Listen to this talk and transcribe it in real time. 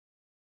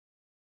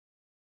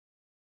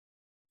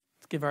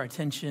Give our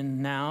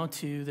attention now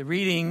to the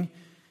reading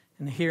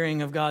and the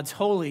hearing of God's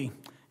holy,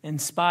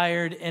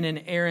 inspired, and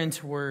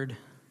inerrant word.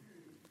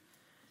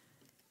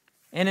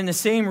 And in the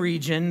same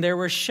region, there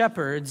were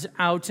shepherds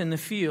out in the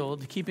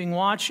field, keeping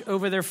watch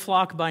over their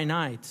flock by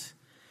night.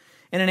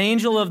 And an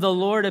angel of the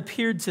Lord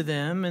appeared to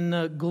them, and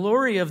the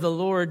glory of the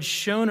Lord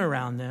shone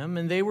around them,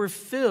 and they were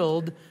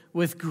filled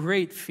with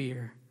great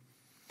fear.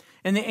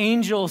 And the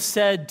angel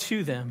said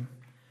to them,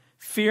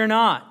 "Fear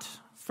not,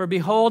 for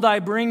behold, I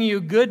bring you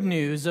good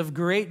news of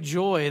great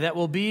joy that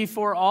will be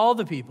for all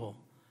the people.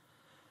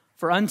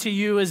 For unto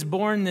you is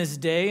born this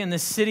day in the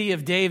city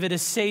of David a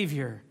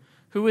Savior,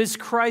 who is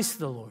Christ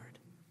the Lord.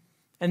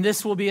 And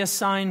this will be a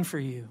sign for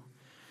you.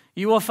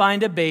 You will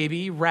find a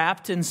baby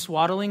wrapped in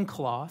swaddling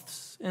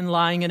cloths and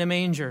lying in a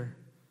manger."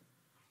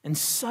 And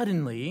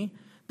suddenly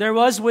there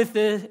was with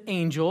the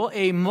angel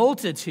a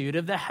multitude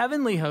of the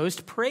heavenly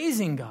host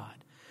praising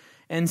God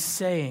and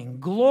saying,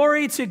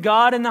 "Glory to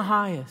God in the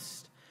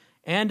highest,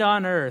 and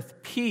on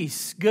earth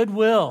peace,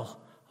 goodwill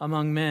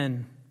among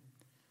men."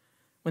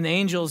 When the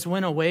angels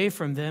went away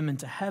from them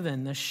into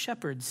heaven, the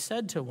shepherds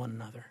said to one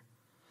another,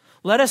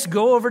 "Let us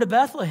go over to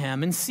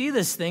Bethlehem and see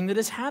this thing that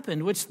has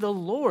happened, which the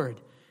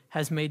Lord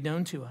has made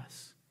known to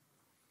us."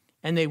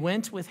 And they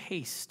went with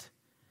haste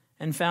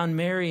and found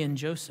Mary and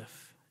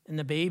Joseph and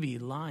the baby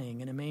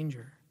lying in a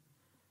manger.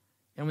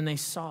 And when they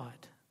saw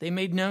it, they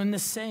made known the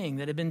saying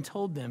that had been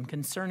told them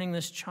concerning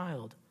this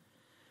child.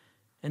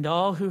 And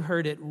all who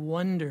heard it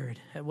wondered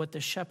at what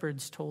the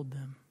shepherds told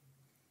them.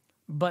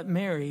 But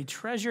Mary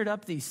treasured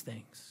up these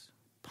things,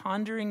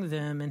 pondering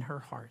them in her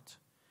heart.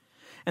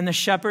 And the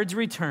shepherds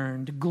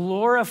returned,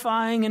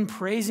 glorifying and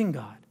praising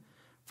God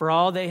for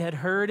all they had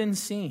heard and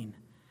seen,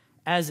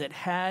 as it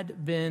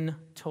had been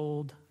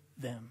told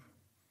them.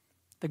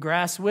 The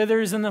grass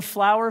withers and the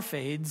flower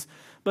fades,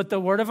 but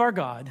the word of our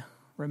God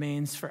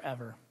remains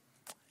forever.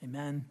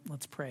 Amen.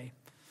 Let's pray.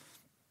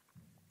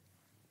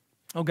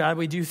 Oh God,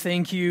 we do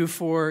thank you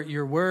for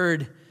your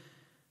word.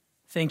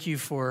 Thank you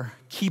for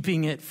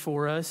keeping it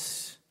for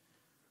us,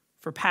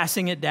 for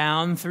passing it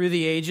down through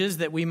the ages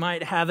that we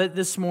might have it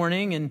this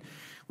morning. And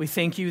we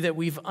thank you that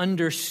we've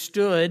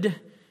understood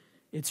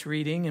its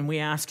reading. And we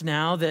ask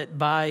now that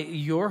by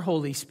your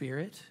Holy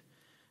Spirit,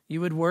 you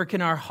would work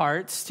in our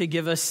hearts to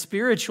give us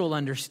spiritual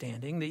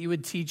understanding, that you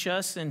would teach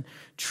us and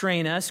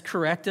train us,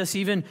 correct us,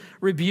 even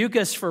rebuke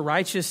us for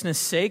righteousness'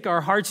 sake.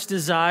 Our heart's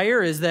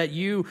desire is that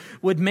you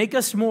would make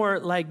us more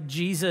like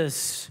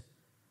Jesus.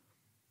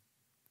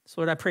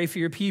 So Lord, I pray for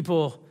your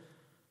people.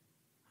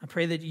 I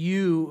pray that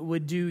you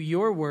would do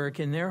your work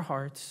in their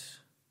hearts.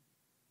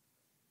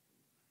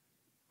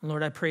 And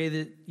Lord, I pray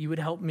that you would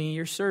help me,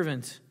 your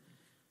servant,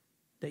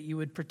 that you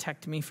would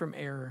protect me from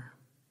error.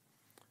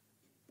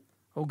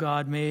 Oh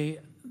God, may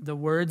the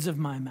words of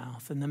my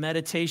mouth and the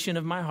meditation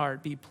of my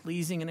heart be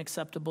pleasing and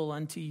acceptable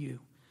unto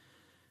you.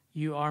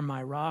 You are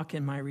my rock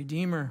and my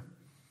redeemer.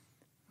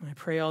 And I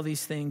pray all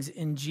these things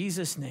in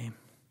Jesus' name.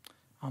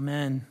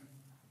 Amen.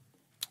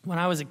 When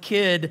I was a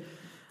kid,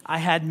 I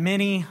had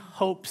many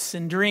hopes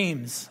and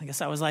dreams. I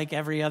guess I was like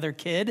every other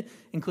kid,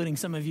 including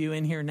some of you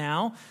in here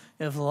now,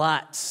 of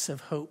lots of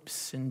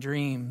hopes and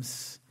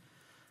dreams.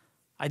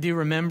 I do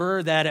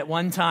remember that at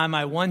one time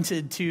I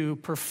wanted to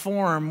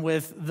perform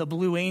with the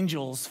Blue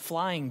Angels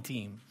flying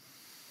team.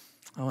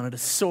 I wanted to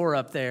soar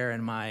up there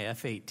in my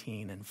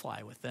F-18 and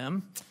fly with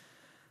them.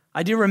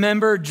 I do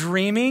remember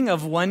dreaming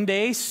of one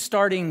day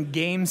starting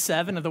Game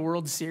 7 of the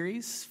World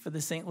Series for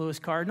the St. Louis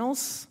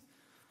Cardinals.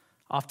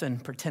 Often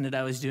pretended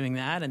I was doing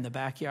that in the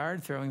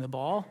backyard, throwing the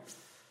ball.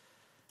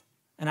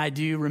 And I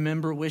do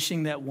remember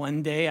wishing that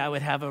one day I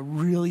would have a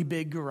really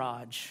big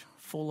garage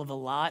full of a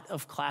lot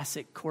of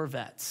classic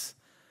Corvettes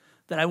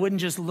that I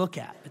wouldn't just look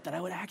at, but that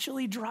I would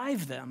actually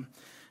drive them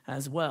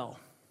as well.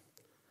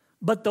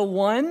 But the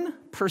one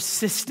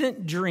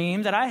persistent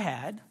dream that I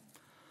had,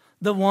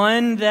 the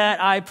one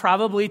that I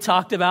probably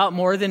talked about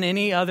more than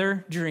any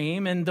other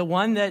dream, and the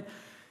one that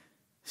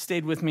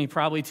stayed with me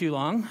probably too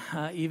long,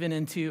 even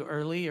into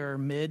early or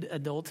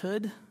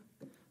mid-adulthood,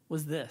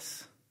 was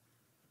this.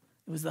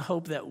 It was the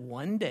hope that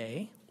one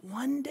day,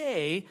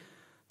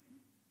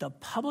 the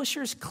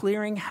Publishers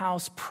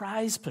Clearinghouse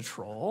Prize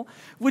Patrol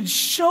would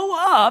show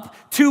up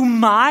to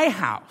my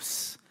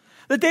house,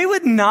 that they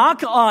would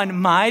knock on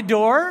my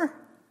door,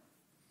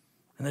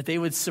 and that they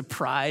would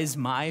surprise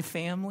my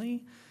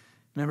family.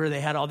 Remember, they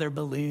had all their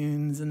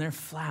balloons and their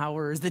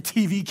flowers, the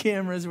TV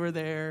cameras were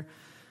there.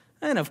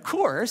 And of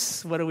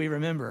course, what do we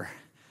remember?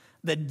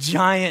 The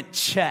giant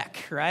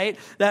check, right?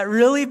 That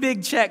really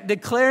big check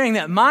declaring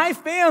that my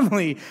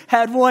family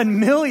had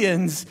won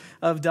millions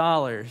of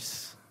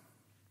dollars.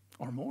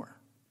 Or more.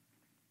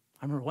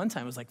 I remember one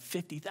time it was like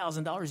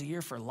 $50,000 a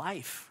year for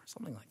life, or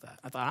something like that.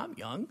 I thought, I'm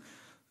young.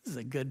 This is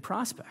a good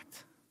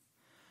prospect.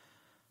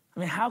 I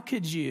mean, how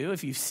could you,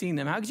 if you've seen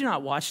them, how could you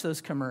not watch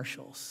those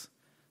commercials?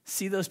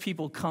 See those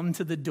people come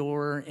to the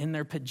door in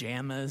their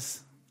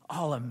pajamas,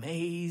 all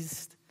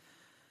amazed.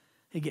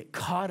 They get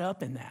caught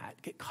up in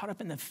that, get caught up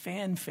in the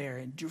fanfare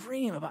and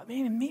dream about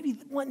maybe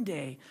one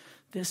day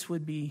this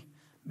would be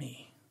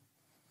me.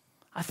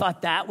 I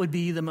thought that would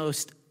be the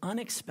most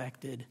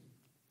unexpected,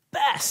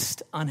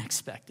 best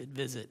unexpected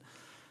visit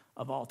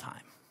of all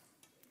time.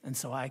 And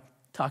so I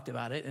talked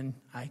about it, and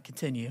I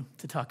continue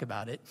to talk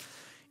about it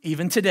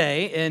even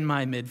today in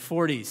my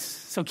mid-40s.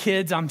 So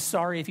kids, I'm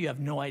sorry if you have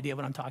no idea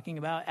what I'm talking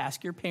about.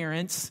 Ask your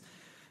parents.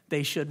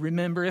 They should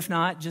remember. If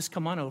not, just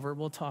come on over.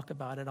 We'll talk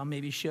about it. I'll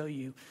maybe show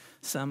you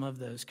some of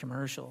those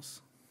commercials.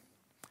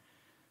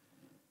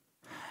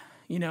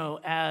 You know,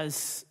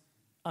 as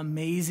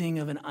amazing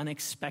of an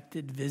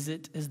unexpected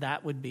visit as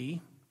that would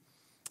be,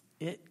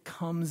 it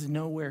comes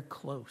nowhere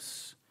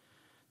close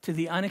to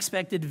the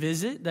unexpected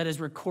visit that is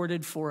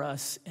recorded for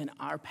us in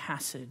our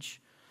passage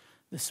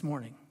this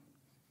morning.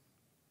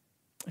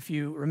 If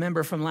you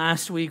remember from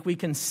last week, we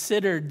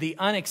considered the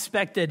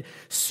unexpected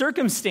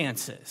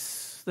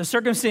circumstances, the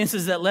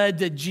circumstances that led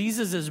to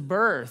Jesus'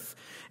 birth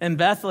in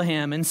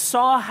Bethlehem, and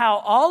saw how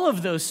all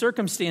of those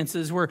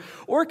circumstances were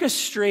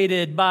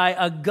orchestrated by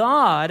a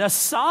God, a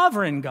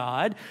sovereign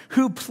God,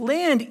 who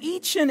planned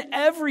each and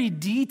every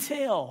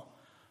detail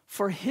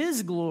for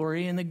his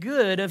glory and the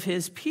good of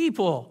his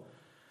people.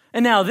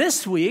 And now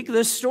this week,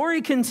 the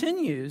story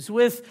continues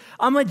with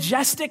a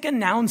majestic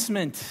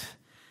announcement,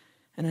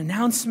 an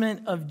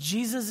announcement of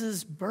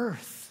Jesus'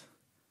 birth.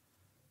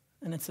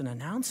 And it's an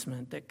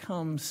announcement that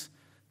comes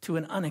to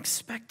an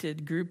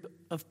unexpected group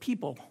of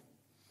people,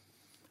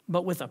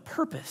 but with a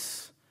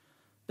purpose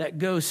that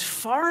goes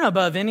far and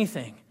above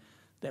anything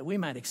that we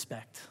might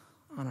expect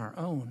on our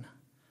own.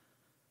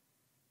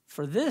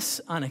 For this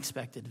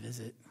unexpected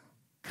visit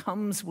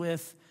comes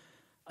with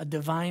a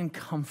divine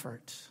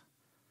comfort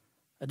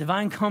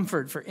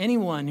for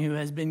anyone who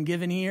has been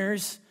given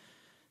ears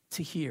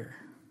to hear.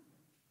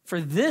 For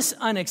this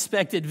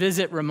unexpected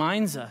visit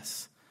reminds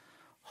us,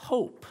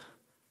 hope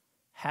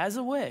has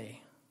a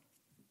way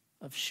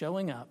of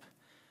showing up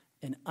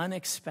in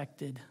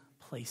unexpected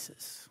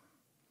places.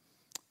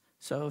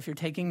 So if you're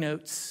taking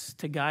notes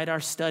to guide our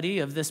study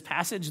of this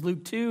passage,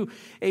 Luke 2,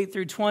 8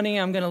 through 20,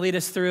 I'm going to lead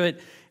us through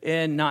it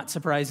in, not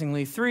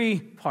surprisingly, 3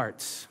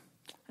 parts.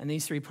 And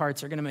these 3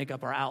 parts are going to make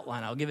up our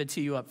outline. I'll give it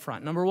to you up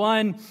front. Number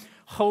 1,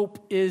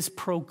 hope is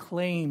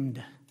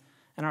proclaimed.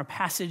 In our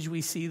passage,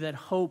 we see that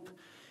hope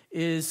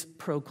is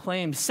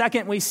proclaimed.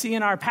 Second, we see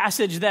in our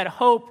passage that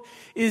hope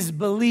is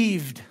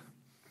believed.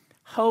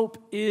 Hope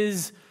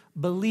is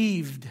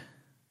believed.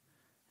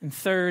 And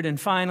third, and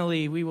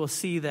finally, we will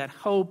see that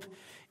hope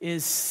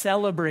is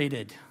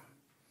celebrated.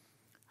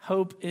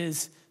 Hope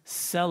is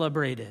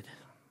celebrated.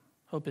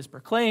 Hope is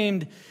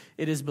proclaimed,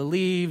 it is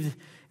believed,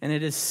 and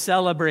it is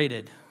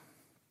celebrated.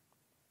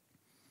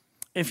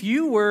 If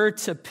you were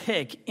to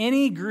pick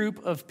any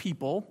group of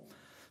people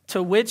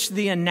to which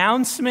the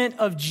announcement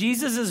of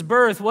Jesus'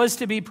 birth was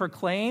to be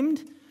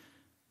proclaimed,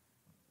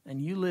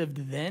 and you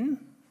lived then,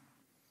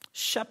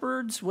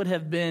 shepherds would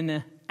have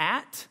been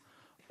at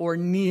or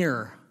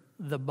near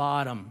the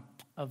bottom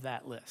of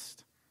that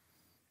list.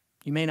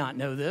 You may not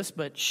know this,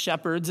 but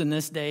shepherds in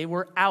this day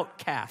were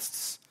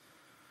outcasts.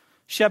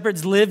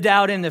 Shepherds lived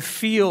out in the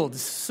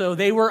fields, so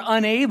they were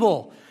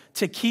unable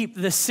to keep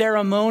the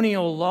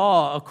ceremonial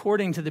law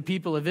according to the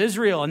people of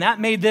Israel, and that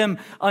made them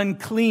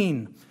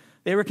unclean.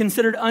 They were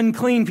considered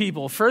unclean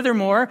people.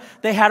 Furthermore,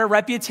 they had a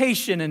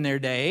reputation in their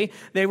day.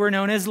 They were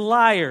known as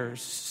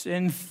liars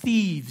and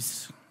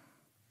thieves.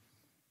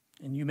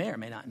 And you may or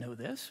may not know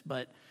this,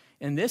 but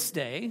in this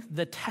day,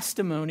 the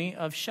testimony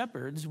of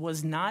shepherds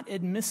was not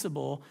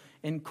admissible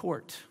in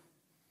court.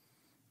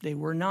 They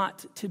were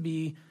not to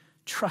be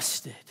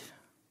trusted.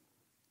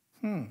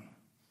 And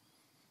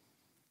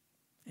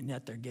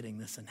yet they're getting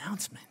this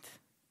announcement.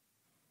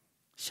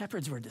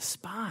 Shepherds were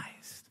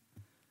despised.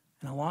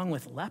 And along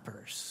with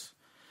lepers,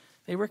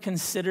 they were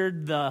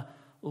considered the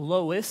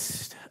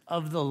lowest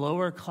of the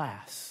lower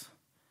class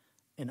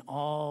in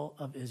all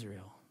of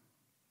Israel.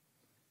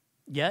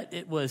 Yet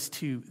it was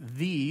to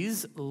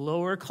these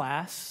lower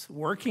class,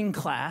 working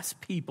class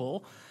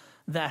people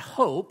that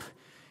hope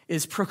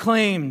is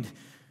proclaimed.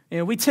 You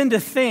know, we tend to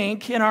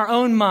think in our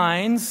own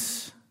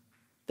minds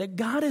that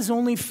God is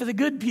only for the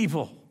good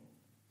people.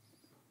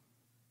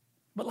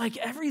 But like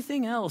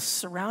everything else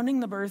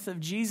surrounding the birth of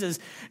Jesus,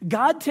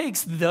 God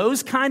takes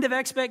those kind of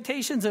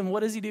expectations and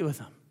what does he do with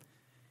them?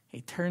 He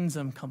turns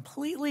them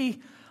completely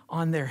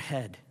on their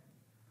head.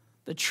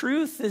 The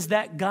truth is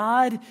that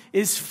God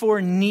is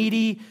for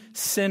needy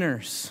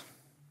sinners.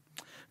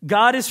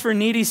 God is for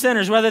needy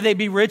sinners, whether they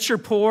be rich or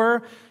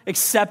poor,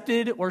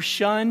 accepted or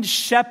shunned,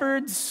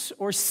 shepherds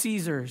or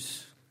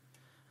Caesars.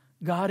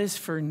 God is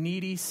for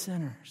needy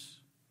sinners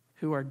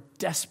who are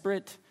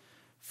desperate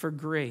for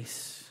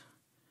grace.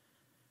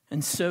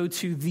 And so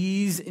to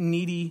these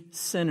needy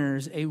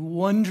sinners, a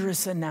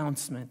wondrous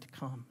announcement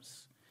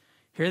comes.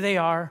 Here they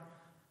are,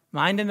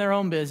 minding their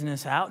own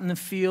business, out in the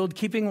field,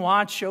 keeping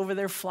watch over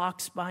their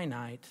flocks by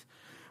night,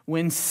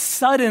 when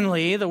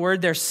suddenly, the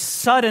word there,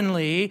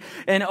 suddenly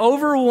and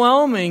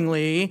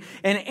overwhelmingly,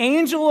 an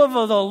angel of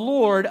the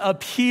Lord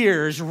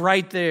appears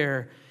right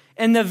there.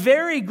 And the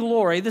very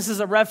glory, this is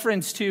a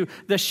reference to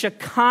the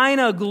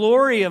Shekinah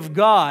glory of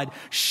God,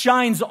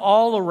 shines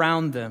all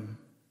around them.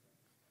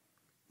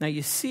 Now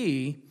you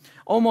see,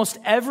 almost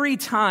every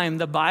time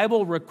the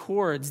Bible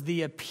records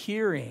the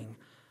appearing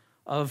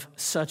of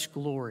such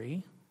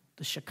glory,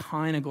 the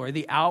Shekinah glory,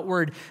 the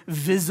outward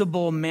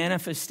visible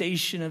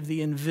manifestation of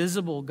the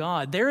invisible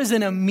God, there is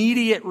an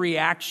immediate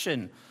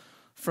reaction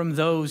from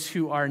those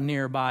who are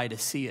nearby to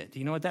see it. Do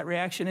you know what that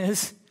reaction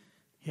is?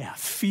 Yeah,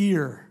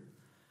 fear.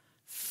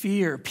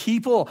 Fear.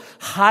 People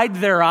hide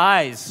their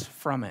eyes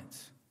from it.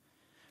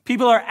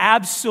 People are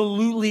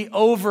absolutely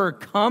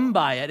overcome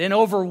by it and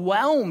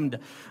overwhelmed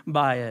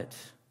by it.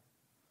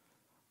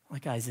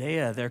 Like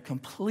Isaiah, they're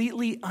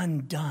completely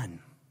undone.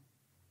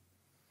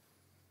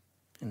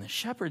 And the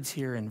shepherds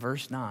here in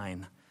verse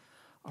 9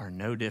 are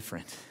no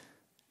different.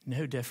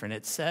 No different.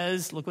 It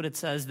says, look what it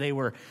says, they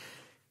were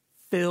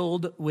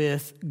filled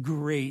with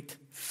great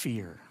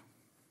fear.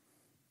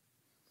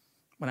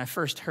 When I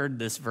first heard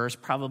this verse,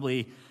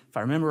 probably, if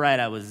I remember right,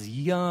 I was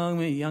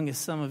young as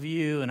some of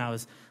you, and I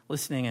was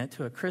listening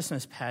to a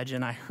Christmas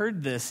pageant. I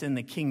heard this in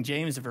the King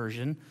James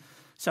Version,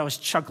 so I was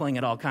chuckling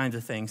at all kinds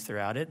of things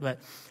throughout it. But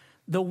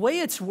the way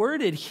it's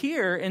worded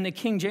here in the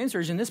King James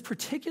Version, this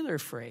particular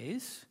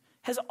phrase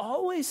has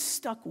always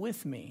stuck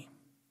with me.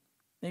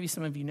 Maybe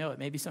some of you know it.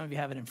 Maybe some of you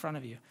have it in front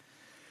of you.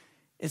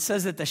 It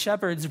says that the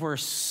shepherds were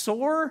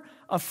sore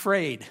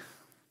afraid.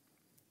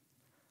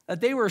 That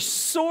they were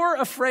sore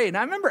afraid. And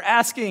I remember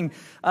asking,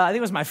 I think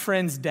it was my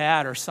friend's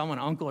dad or someone,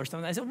 uncle or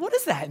something. I said, what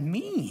does that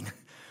mean?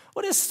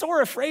 What does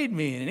sore afraid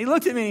mean? And he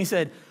looked at me and he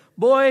said,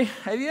 boy,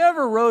 have you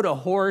ever rode a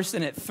horse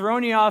and it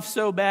thrown you off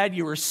so bad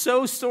you were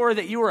so sore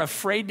that you were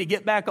afraid to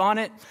get back on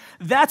it?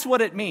 That's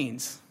what it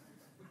means.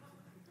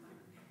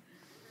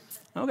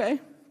 Okay.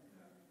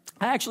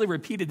 I actually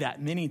repeated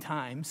that many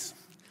times.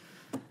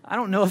 I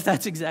don't know if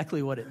that's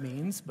exactly what it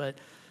means, but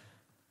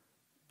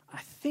I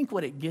think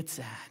what it gets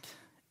at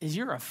is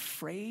you're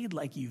afraid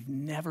like you've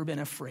never been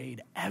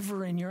afraid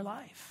ever in your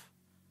life.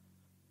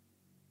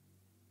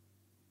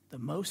 The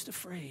most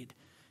afraid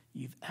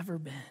you've ever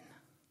been.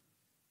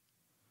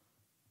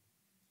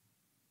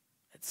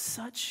 It's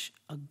such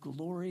a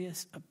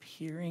glorious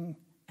appearing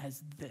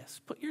as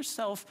this. Put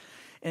yourself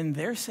in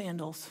their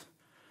sandals,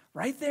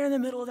 right there in the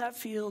middle of that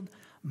field,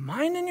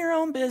 minding your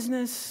own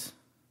business,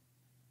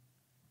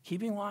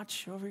 keeping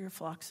watch over your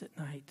flocks at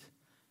night.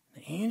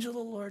 The angel of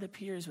the Lord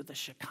appears with the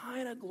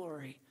Shekinah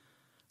glory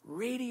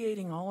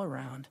radiating all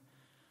around.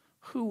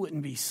 Who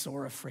wouldn't be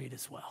sore afraid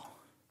as well?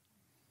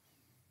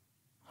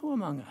 Who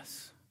among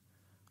us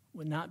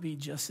would not be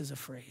just as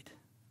afraid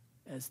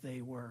as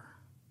they were?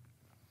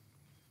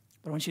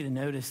 But I want you to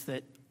notice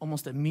that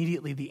almost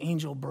immediately the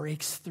angel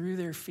breaks through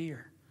their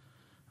fear.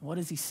 And what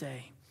does he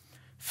say?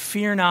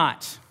 Fear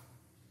not.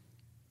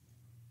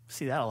 We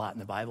see that a lot in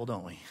the Bible,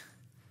 don't we?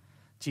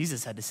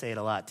 Jesus had to say it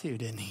a lot too,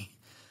 didn't he?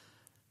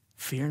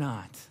 Fear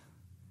not.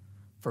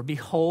 For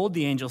behold,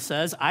 the angel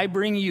says, I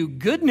bring you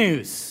good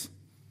news.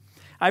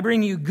 I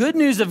bring you good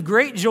news of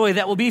great joy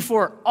that will be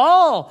for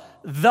all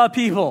the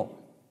people.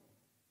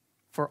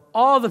 For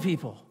all the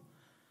people.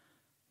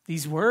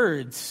 These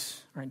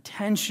words are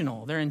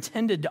intentional. They're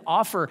intended to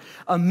offer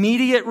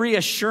immediate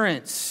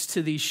reassurance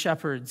to these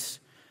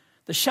shepherds.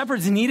 The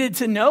shepherds needed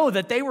to know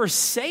that they were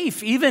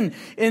safe, even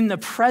in the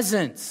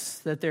presence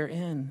that they're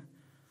in.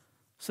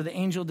 So the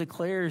angel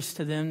declares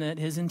to them that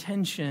his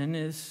intention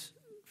is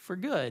for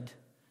good.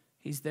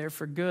 He's there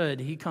for good.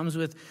 He comes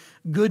with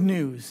good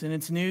news, and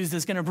it's news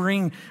that's going to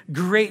bring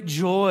great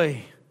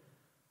joy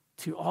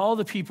to all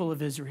the people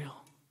of Israel,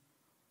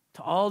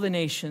 to all the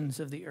nations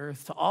of the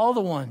earth, to all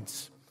the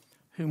ones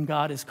whom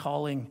God is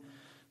calling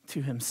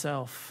to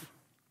himself.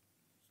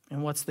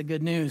 And what's the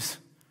good news?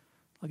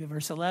 Look at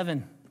verse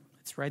 11.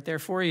 It's right there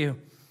for you.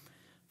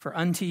 For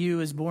unto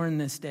you is born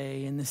this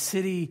day in the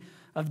city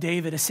of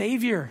David a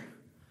Savior,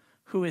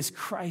 who is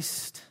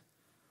Christ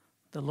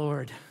the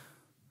Lord.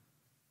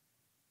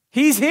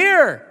 He's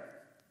here.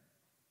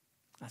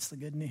 That's the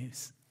good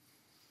news.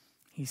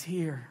 He's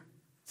here.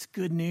 It's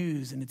good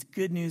news, and it's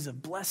good news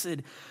of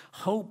blessed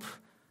hope.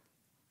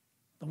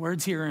 The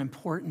words here are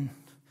important.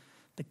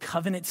 The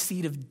covenant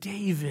seed of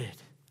David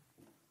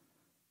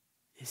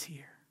is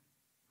here.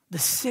 The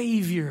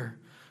Savior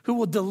who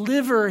will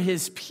deliver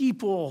his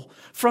people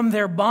from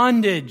their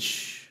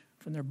bondage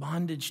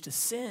to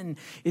sin,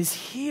 is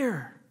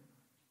here.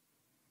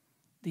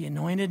 The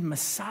anointed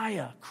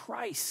Messiah,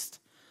 Christ,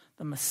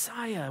 the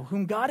Messiah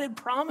whom God had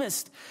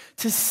promised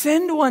to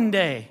send one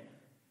day,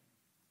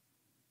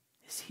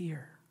 is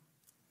here.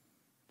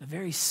 The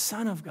very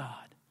Son of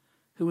God,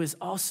 who is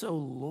also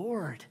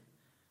Lord,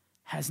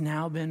 has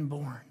now been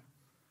born.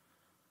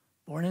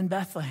 Born in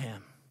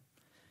Bethlehem,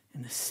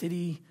 in the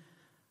city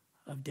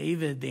of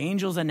David. The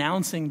angels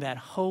announcing that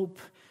hope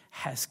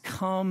has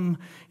come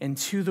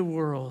into the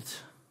world.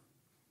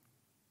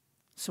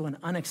 So an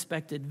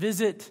unexpected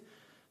visit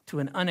to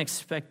an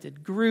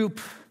unexpected group,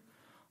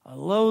 a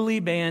lowly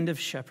band of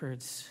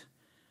shepherds,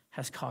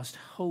 has caused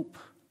hope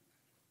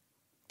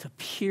to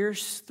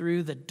pierce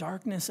through the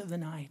darkness of the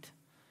night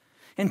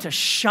and to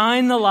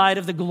shine the light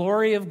of the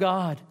glory of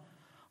God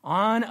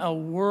on a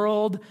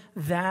world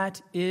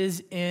that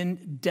is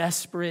in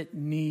desperate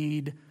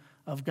need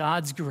of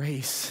God's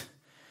grace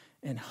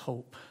and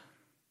hope.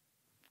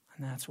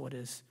 And that's what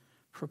is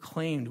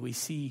proclaimed. We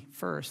see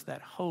first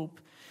that hope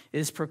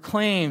is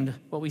proclaimed.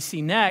 What we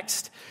see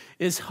next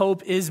is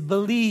hope is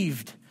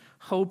believed.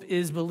 Hope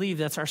is believed.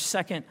 That's our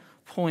second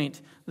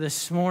point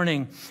this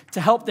morning.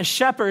 To help the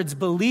shepherds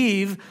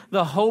believe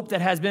the hope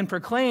that has been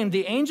proclaimed,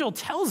 the angel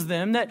tells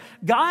them that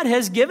God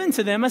has given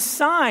to them a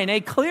sign,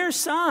 a clear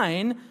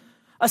sign,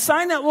 a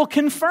sign that will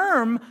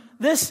confirm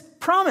this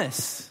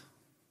promise.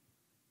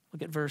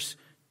 Look at verse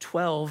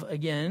 12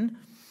 again.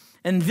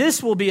 And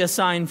this will be a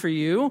sign for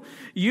you.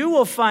 You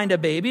will find a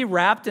baby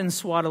wrapped in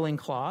swaddling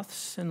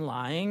cloths and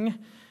lying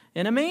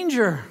in a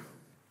manger.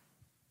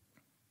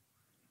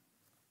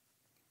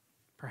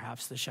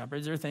 Perhaps the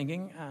shepherds are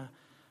thinking,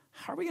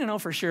 how are we going to know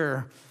for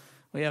sure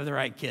we have the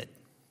right kid?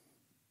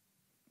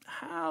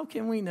 How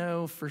can we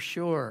know for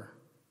sure?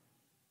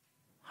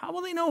 How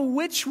will they know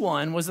which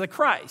one was the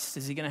Christ?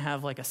 Is he going to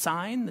have like a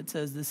sign that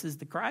says this is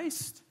the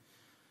Christ?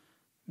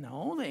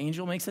 No, the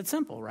angel makes it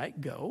simple, right?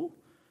 Go.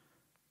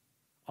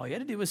 All you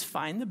had to do was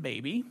find the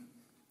baby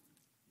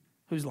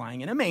who's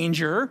lying in a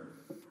manger,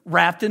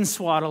 wrapped in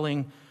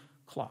swaddling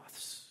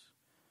cloths.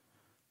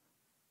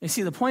 You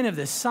see, the point of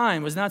this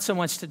sign was not so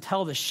much to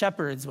tell the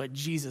shepherds what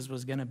Jesus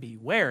was going to be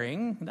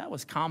wearing. That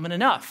was common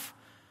enough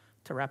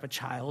to wrap a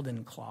child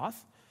in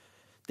cloth.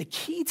 The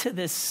key to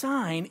this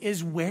sign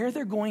is where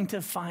they're going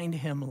to find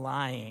him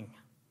lying.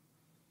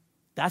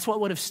 That's what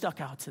would have stuck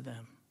out to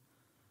them.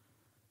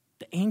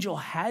 The angel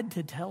had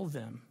to tell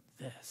them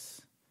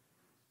this.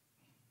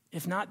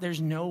 If not, there's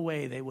no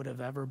way they would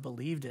have ever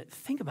believed it.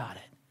 Think about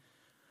it.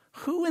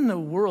 Who in the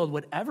world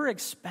would ever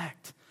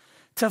expect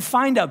to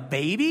find a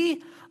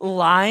baby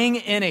lying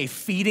in a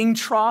feeding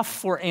trough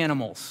for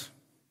animals?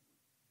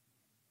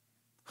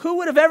 Who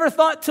would have ever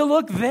thought to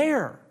look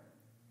there?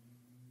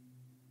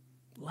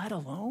 Let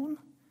alone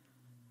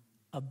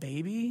a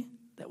baby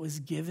that was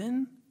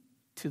given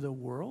to the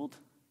world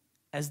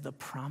as the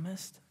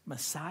promised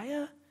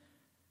Messiah,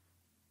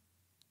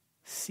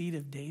 seed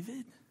of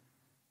David,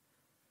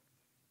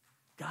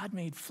 God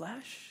made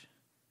flesh,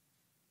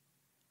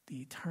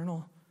 the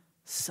eternal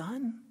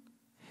Son.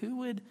 Who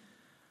would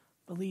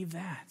believe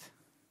that?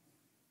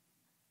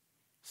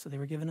 So they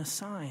were given a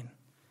sign.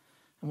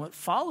 And what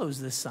follows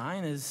this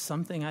sign is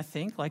something, I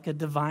think, like a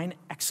divine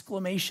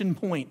exclamation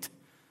point.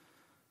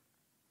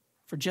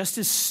 For just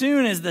as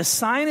soon as the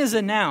sign is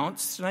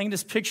announced, and I can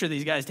just picture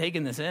these guys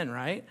taking this in,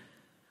 right?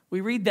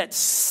 We read that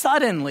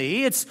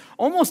suddenly, it's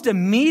almost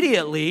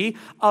immediately,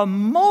 a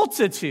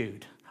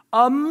multitude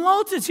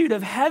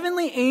of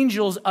heavenly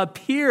angels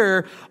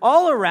appear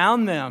all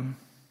around them.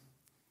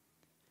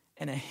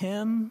 And a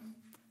hymn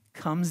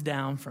comes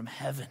down from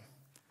heaven.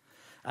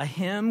 A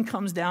hymn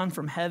comes down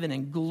from heaven,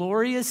 and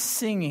glorious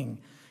singing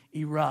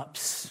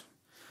erupts.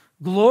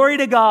 Glory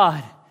to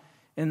God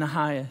in the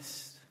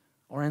highest,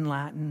 or in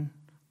Latin,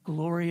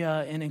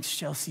 Gloria in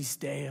excelsis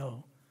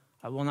Deo.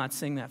 I will not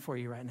sing that for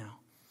you right now.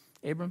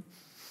 Abram,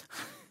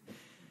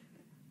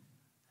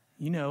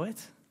 you know it.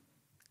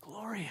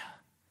 Gloria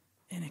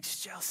in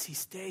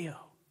excelsis Deo.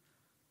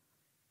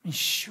 I mean,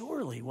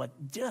 surely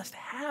what just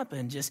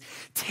happened just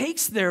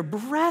takes their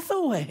breath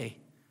away.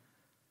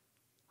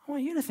 I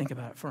want you to think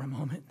about it for a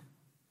moment.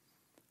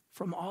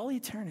 From all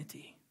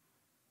eternity,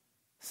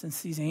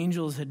 since these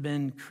angels had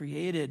been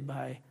created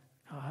by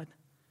God,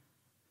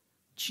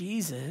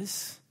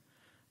 Jesus,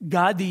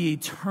 God the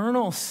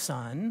eternal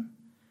Son,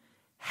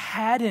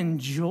 had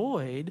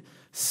enjoyed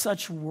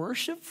such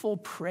worshipful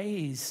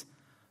praise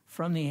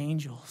from the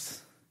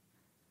angels.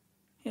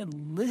 He had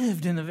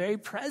lived in the very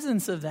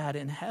presence of that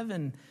in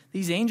heaven.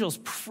 These angels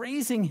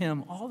praising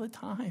him all the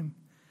time.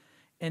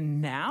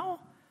 And now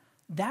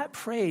that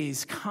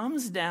praise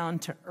comes down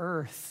to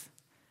earth,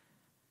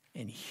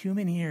 and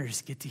human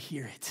ears get to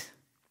hear it.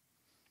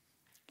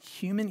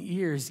 Human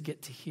ears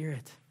get to hear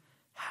it.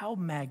 How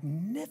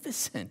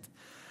magnificent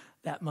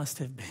that must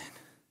have been.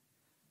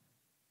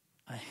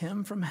 A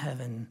hymn from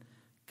heaven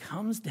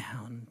comes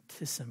down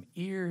to some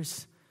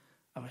ears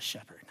of a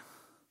shepherd.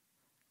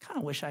 Kind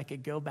of wish I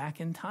could go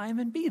back in time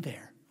and be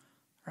there,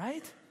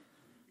 right?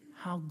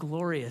 How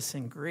glorious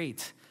and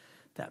great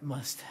that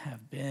must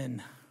have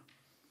been.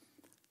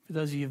 For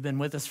those of you who've been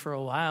with us for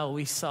a while,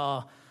 we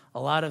saw a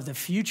lot of the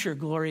future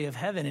glory of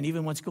heaven and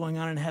even what's going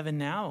on in heaven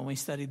now when we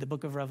studied the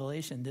book of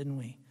Revelation, didn't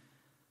we?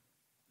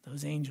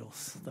 Those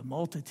angels, the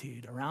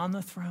multitude around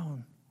the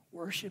throne,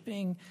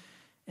 worshiping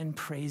and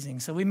praising.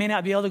 So we may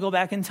not be able to go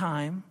back in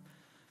time,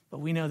 but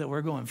we know that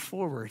we're going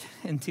forward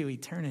into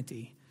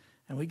eternity.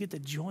 And we get to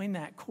join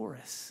that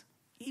chorus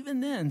even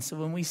then. So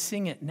when we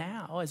sing it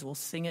now, as we'll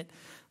sing it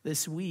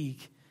this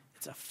week,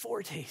 it's a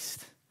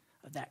foretaste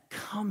of that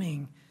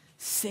coming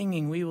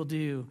singing we will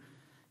do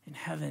in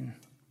heaven.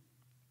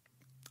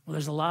 Well,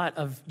 there's a lot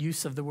of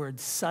use of the word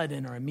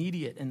sudden or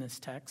immediate in this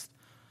text.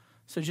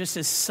 So just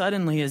as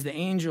suddenly as the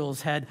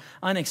angels had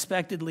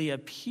unexpectedly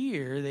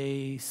appear,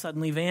 they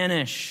suddenly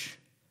vanish.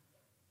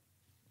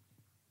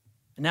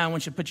 And now I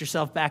want you to put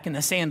yourself back in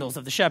the sandals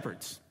of the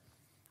shepherds.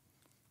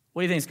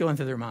 What do you think is going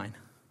through their mind?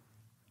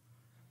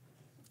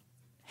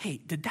 hey,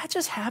 did that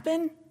just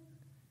happen?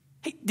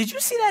 Hey, did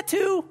you see that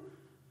too?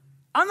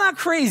 I'm not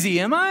crazy,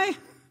 am I?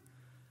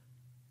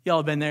 Y'all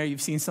have been there,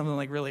 you've seen something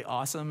like really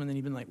awesome, and then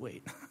you've been like,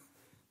 wait,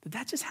 did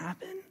that just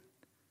happen?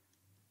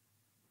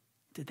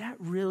 Did that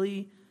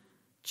really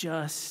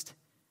just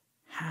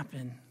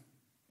happen?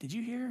 Did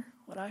you hear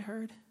what I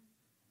heard?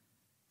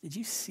 Did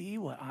you see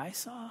what I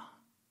saw?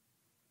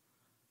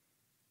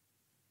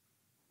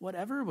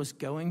 Whatever was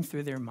going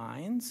through their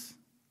minds,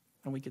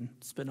 and we can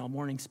spend all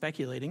morning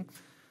speculating,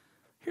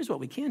 here's what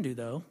we can do,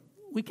 though.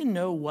 We can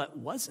know what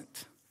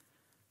wasn't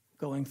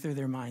going through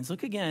their minds.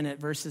 Look again at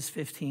verses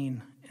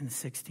 15 and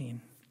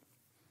 16.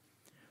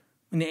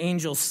 When the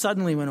angels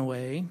suddenly went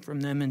away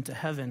from them into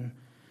heaven,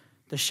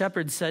 the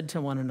shepherds said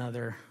to one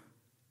another,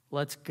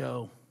 let's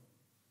go.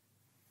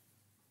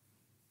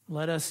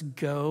 Let us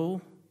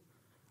go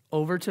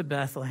over to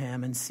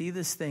Bethlehem and see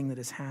this thing that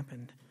has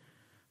happened,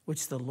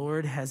 which the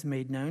Lord has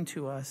made known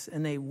to us.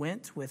 And they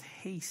went with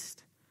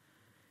haste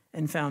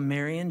and found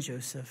Mary and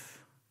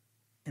Joseph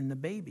and the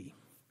baby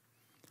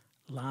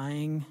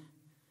lying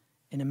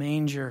in a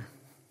manger.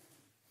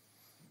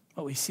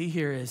 What we see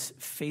here is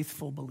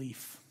faithful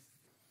belief.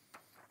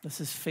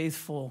 This is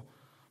faithful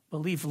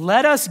belief.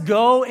 Let us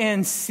go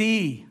and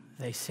see,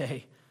 they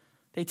say.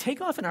 They take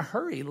off in a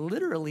hurry.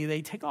 Literally,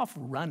 they take off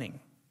running.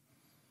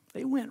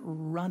 They went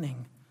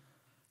running.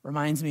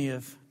 Reminds me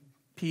of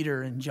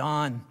Peter and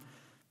John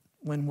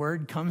when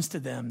word comes to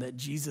them that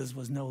Jesus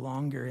was no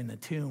longer in the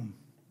tomb.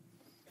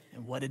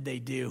 And what did they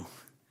do?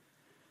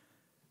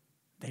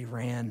 They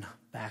ran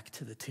back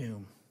to the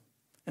tomb.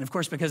 And of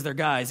course, because they're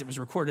guys, it was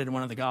recorded in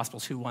one of the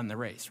Gospels who won the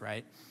race,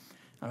 right?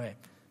 Okay.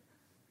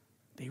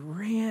 They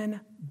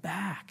ran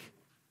back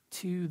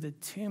to the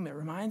tomb. It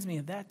reminds me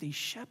of that. These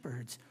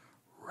shepherds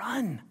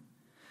run.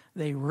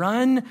 They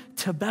run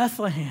to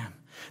Bethlehem.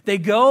 They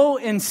go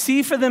and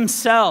see for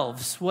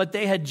themselves what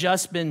they had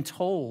just been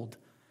told.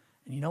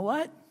 And you know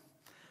what?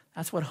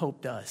 That's what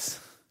hope does.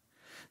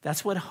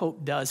 That's what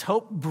hope does.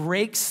 Hope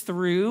breaks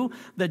through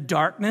the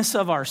darkness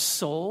of our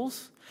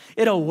souls.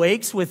 It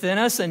awakes within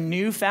us a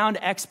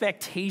newfound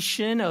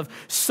expectation of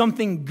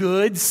something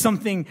good,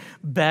 something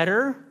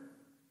better.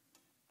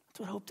 That's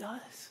what hope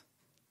does.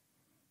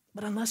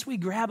 But unless we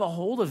grab a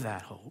hold of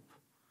that hope,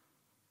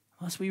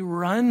 unless we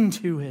run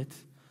to it,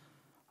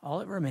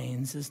 all it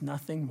remains is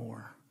nothing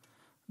more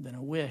than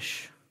a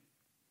wish.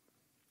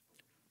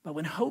 But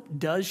when hope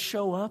does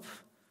show up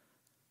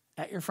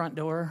at your front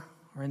door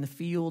or in the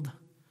field,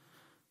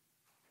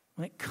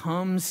 when it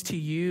comes to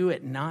you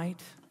at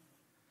night,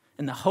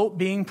 and the hope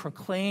being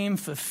proclaimed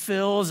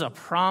fulfills a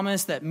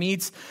promise that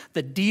meets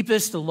the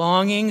deepest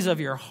longings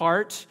of your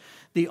heart,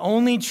 the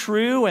only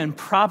true and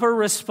proper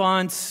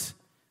response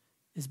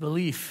is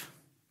belief.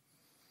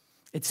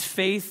 It's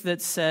faith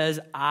that says,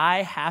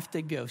 I have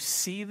to go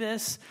see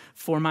this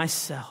for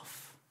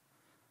myself.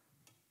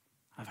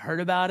 I've heard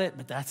about it,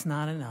 but that's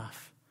not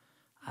enough.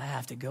 I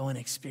have to go and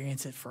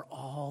experience it for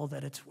all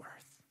that it's worth.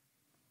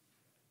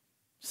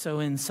 So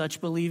in such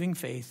believing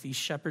faith, these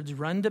shepherds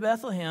run to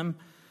Bethlehem,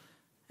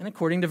 and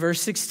according to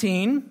verse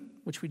 16,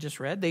 which we just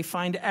read, they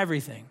find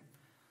everything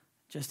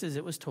just as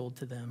it was told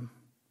to them.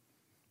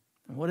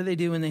 And what do they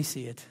do when they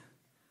see it?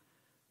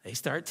 They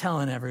start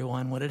telling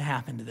everyone what had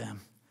happened to them.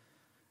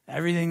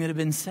 Everything that had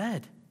been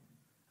said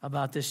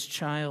about this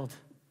child.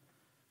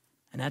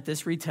 And at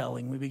this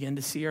retelling, we begin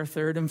to see our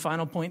third and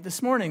final point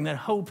this morning, that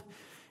hope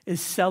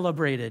is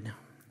celebrated.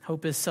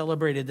 Hope is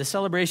celebrated. The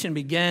celebration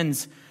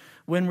begins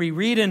when we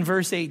read in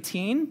verse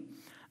 18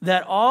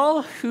 that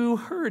all who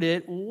heard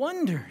it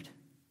wondered.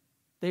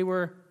 They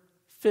were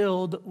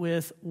filled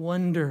with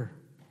wonder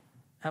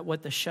at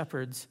what the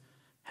shepherds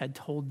had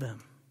told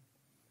them.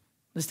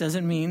 This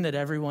doesn't mean that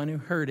everyone who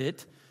heard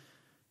it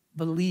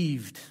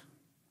believed.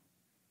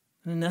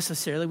 And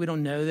necessarily, we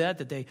don't know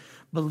that they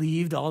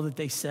believed all that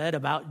they said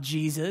about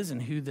Jesus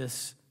and who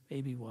this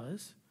baby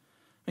was.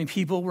 I mean,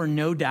 people were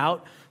no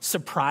doubt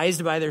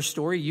surprised by their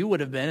story. You would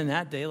have been in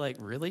that day like,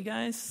 really,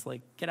 guys?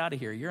 Like, get out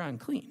of here. You're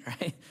unclean,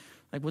 right?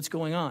 Like, what's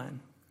going on?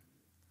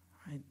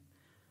 Right?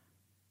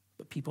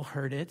 But people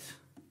heard it.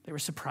 They were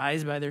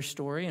surprised by their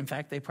story. In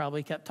fact, they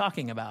probably kept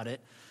talking about it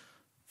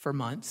for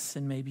months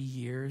and maybe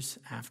years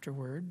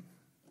afterward.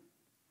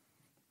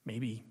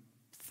 Maybe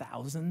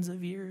thousands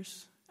of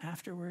years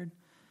afterward.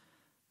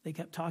 They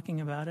kept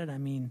talking about it. I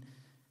mean,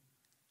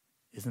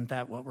 isn't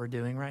that what we're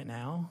doing right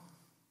now?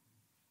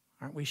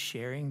 Aren't we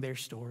sharing their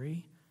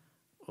story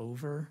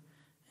over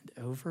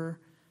and over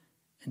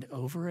and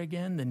over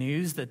again? The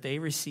news that they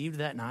received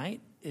that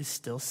night is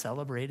still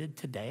celebrated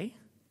today.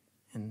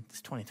 And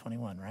it's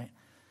 2021, right?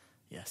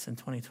 Yes, in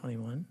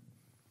 2021.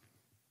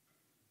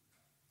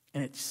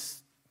 And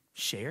it's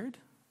shared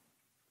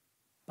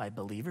by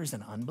believers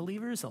and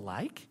unbelievers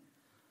alike.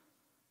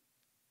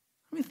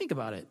 I mean, think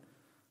about it.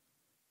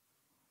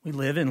 We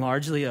live in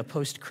largely a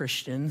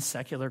post-Christian,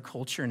 secular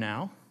culture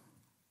now.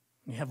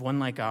 We have one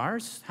like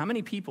ours. How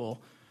many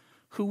people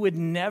who would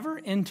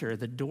never enter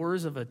the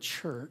doors of a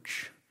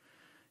church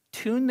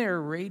tune their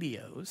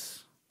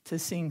radios to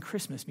sing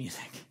Christmas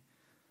music?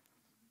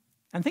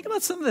 And think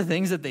about some of the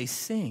things that they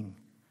sing.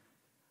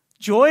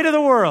 Joy to the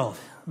world,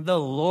 the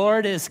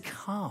Lord is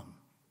come.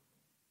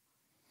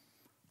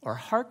 Or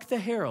hark the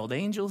herald,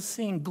 angels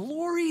sing,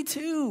 glory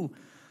to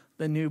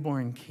the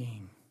newborn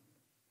King.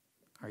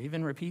 Or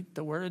even repeat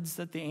the words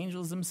that the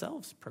angels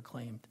themselves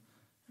proclaimed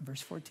in verse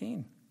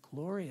 14,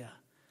 Gloria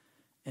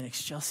in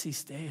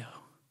excelsis Deo.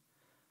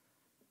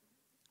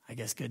 I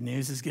guess good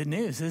news is good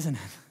news, isn't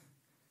it?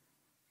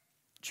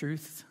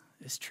 Truth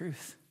is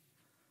truth.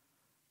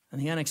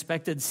 And the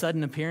unexpected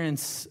sudden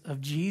appearance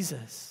of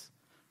Jesus,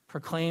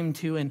 proclaimed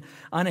to an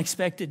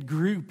unexpected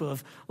group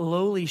of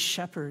lowly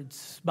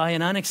shepherds by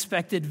an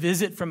unexpected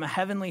visit from a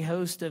heavenly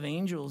host of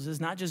angels,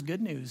 is not just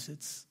good news,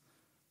 it's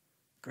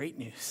great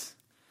news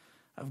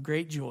of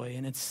great joy,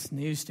 and it's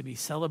news to be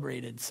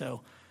celebrated.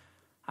 So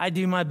I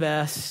do my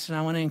best, and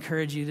I want to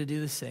encourage you to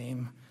do the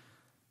same,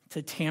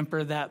 to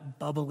tamper that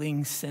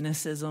bubbling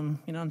cynicism,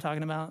 you know what I'm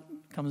talking about?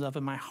 It comes up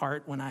in my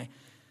heart when I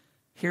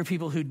hear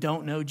people who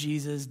don't know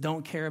Jesus,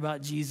 don't care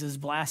about Jesus,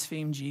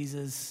 blaspheme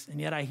Jesus, and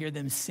yet I hear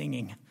them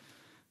singing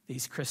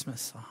these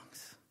Christmas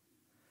songs.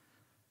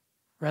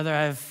 Rather,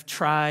 I've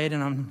tried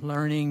and I'm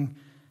learning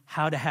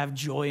how to have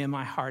joy in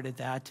my heart at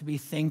that, to be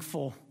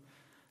thankful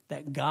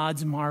that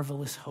God's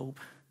marvelous hope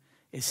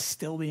is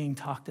still being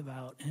talked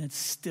about, and it's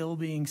still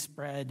being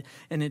spread,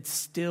 and it's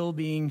still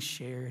being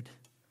shared.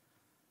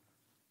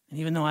 And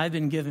even though I've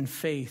been given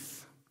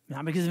faith,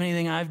 not because of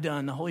anything I've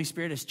done, the Holy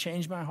Spirit has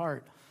changed my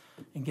heart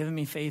and given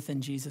me faith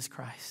in Jesus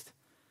Christ.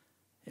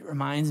 It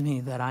reminds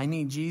me that I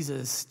need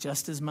Jesus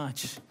just as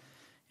much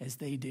as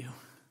they do.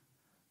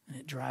 And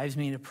it drives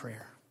me to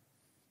prayer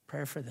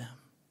for them.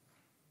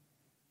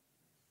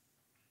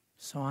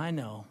 So I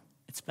know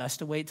it's best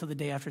to wait till the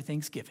day after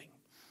Thanksgiving.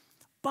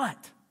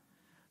 But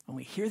when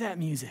we hear that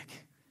music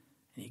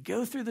and you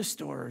go through the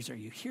stores or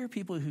you hear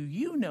people who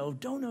you know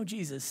don't know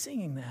Jesus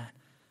singing that,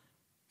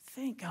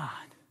 thank God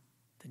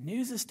the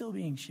news is still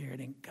being shared,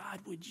 and God,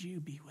 would you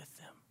be with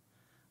them?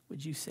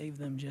 Would you save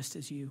them just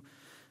as you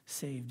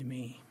saved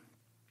me?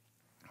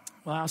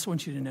 Well, I also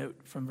want you to note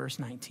from verse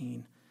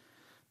 19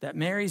 that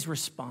Mary's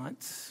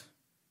response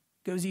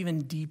goes even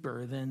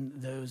deeper than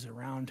those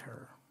around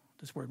her.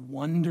 This word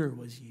wonder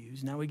was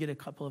used. Now we get a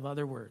couple of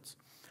other words.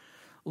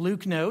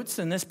 Luke notes,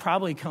 and this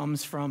probably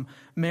comes from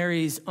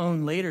Mary's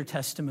own later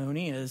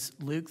testimony as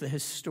Luke, the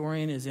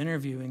historian, is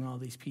interviewing all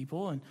these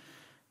people. And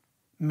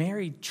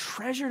Mary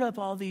treasured up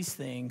all these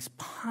things,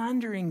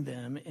 pondering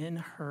them in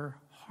her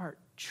heart,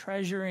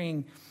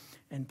 treasuring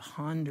and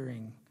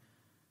pondering.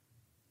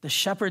 The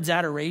shepherd's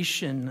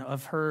adoration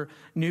of her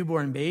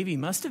newborn baby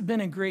must have been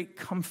a great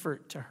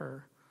comfort to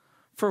her.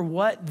 For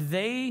what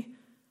they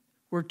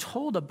were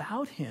told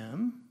about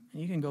him,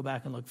 and you can go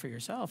back and look for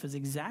yourself, is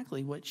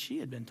exactly what she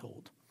had been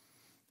told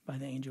by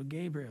the angel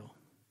Gabriel,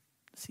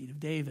 the seed of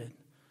David,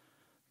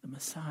 the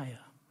Messiah,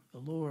 the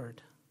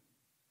Lord.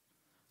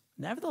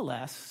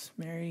 Nevertheless,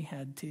 Mary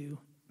had to,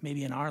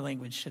 maybe in our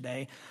language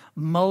today,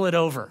 mull it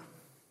over.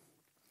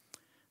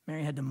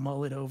 Mary had to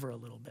mull it over a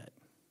little bit.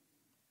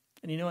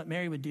 And you know what?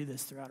 Mary would do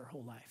this throughout her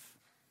whole life.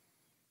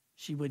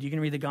 She would. You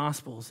can read the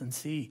Gospels and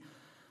see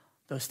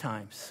those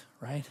times,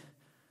 right?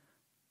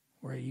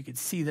 Where you could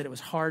see that it was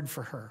hard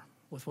for her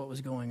with what was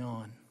going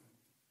on.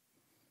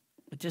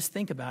 But just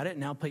think about it.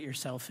 Now put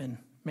yourself in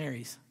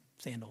Mary's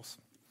sandals.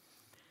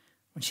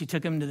 When she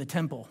took him to the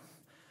temple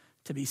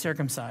to be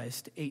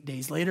circumcised 8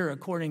 days later,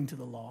 according to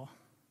the law,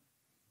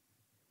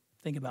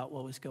 think about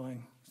what was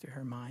going through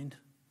her mind.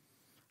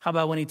 How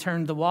about when he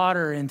turned the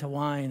water into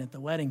wine at the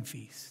wedding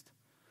feast?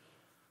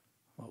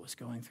 What was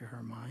going through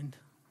her mind?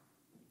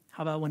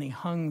 How about when he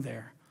hung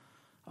there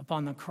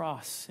upon the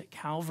cross at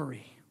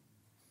Calvary?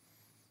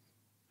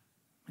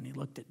 And he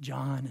looked at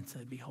John and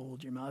said,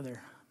 "Behold your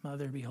mother.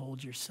 Mother,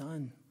 behold your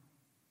son."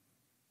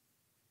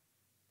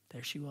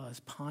 There she was,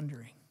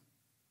 pondering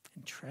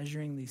and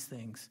treasuring these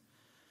things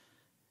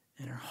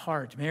in her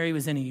heart. Mary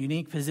was in a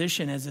unique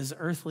position as his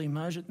earthly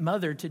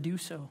mother to do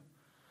so,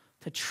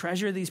 to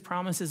treasure these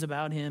promises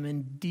about him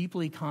and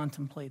deeply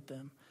contemplate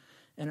them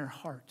in her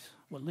heart.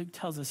 What Luke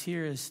tells us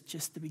here is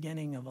just the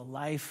beginning of a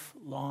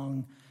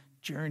lifelong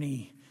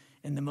journey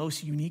in the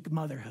most unique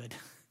motherhood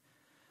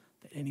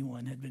that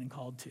anyone had been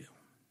called to.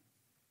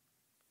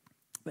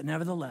 But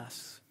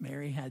nevertheless,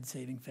 Mary had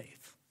saving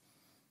faith.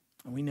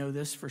 And we know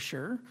this for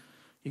sure.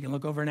 You can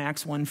look over in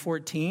Acts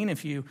 1:14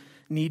 if you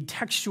need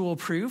textual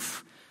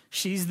proof.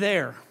 She's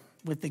there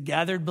with the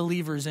gathered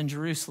believers in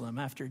Jerusalem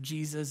after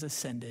Jesus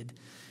ascended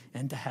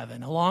into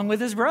heaven, along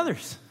with his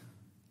brothers.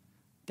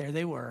 There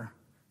they were,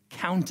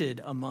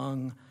 counted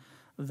among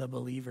the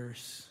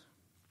believers.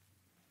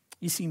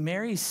 You see,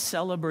 Mary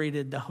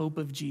celebrated the hope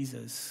of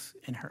Jesus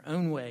in her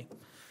own way.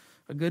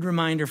 A good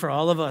reminder for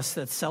all of us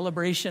that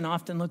celebration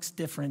often looks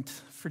different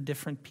for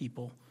different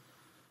people.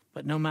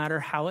 But no matter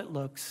how it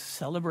looks,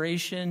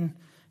 celebration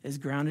is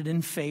grounded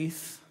in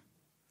faith,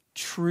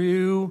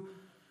 true,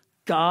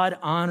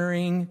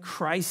 God-honoring,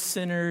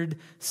 Christ-centered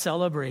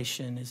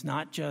celebration is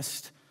not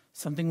just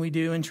something we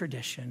do in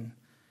tradition.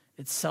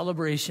 It's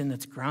celebration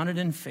that's grounded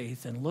in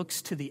faith and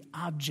looks to the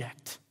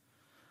object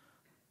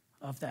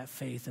of that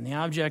faith. And the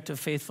object of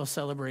faithful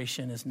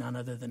celebration is none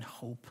other than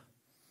hope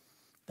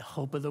the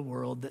hope of the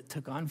world that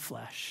took on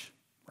flesh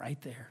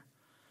right there,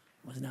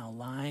 was now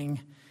lying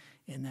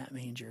in that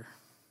manger.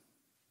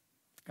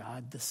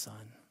 God the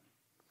Son.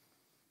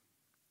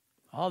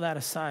 All that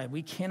aside,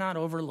 we cannot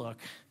overlook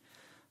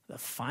the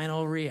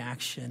final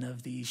reaction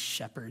of these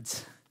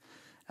shepherds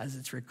as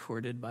it's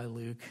recorded by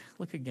Luke.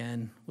 Look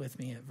again with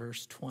me at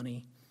verse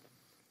 20.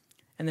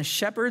 And the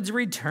shepherds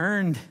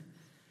returned,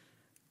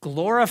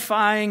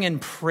 glorifying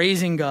and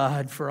praising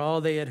God for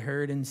all they had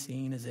heard and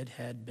seen as it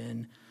had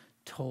been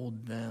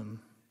told them.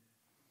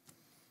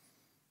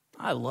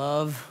 I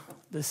love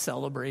the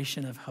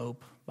celebration of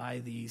hope by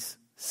these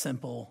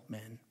simple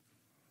men.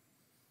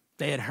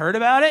 They had heard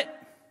about it.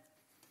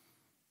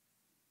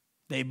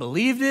 They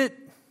believed it.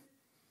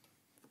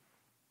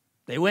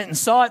 They went and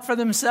saw it for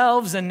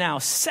themselves, and now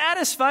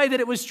satisfied that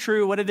it was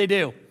true, what did they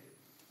do?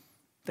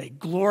 They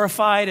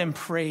glorified and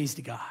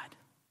praised God.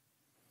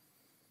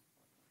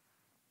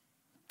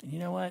 And you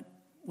know what?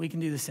 We can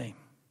do the same.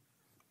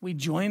 We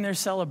join their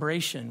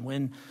celebration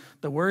when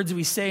the words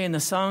we say and the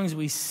songs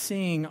we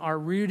sing are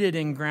rooted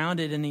and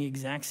grounded in the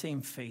exact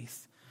same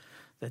faith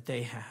that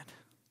they had.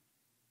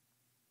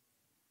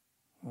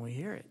 When we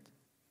hear it,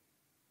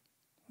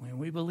 when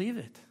we believe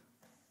it,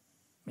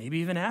 maybe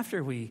even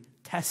after we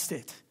test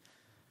it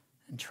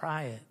and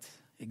try it,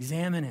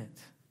 examine it,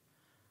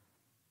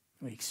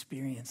 we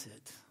experience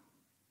it.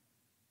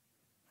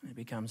 And it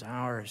becomes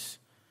ours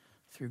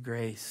through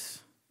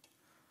grace.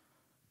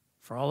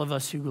 For all of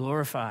us who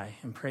glorify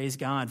and praise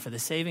God for the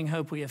saving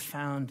hope we have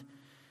found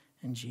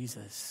in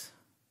Jesus,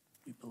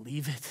 we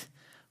believe it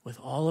with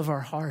all of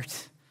our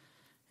heart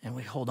and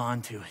we hold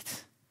on to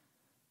it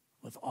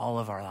with all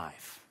of our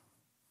life.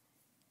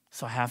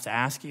 So I have to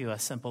ask you a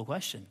simple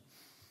question.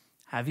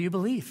 Have you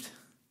believed?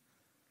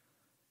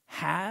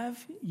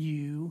 Have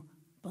you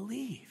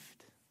believed?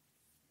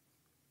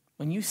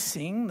 When you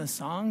sing the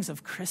songs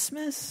of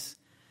Christmas,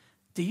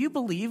 do you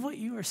believe what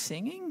you are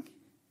singing?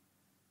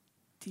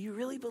 Do you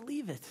really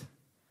believe it?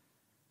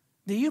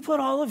 Do you put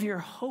all of your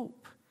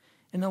hope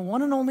in the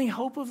one and only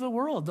hope of the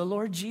world, the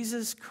Lord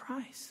Jesus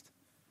Christ?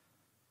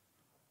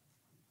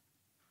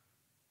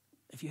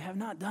 If you have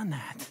not done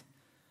that,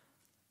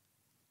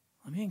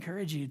 let me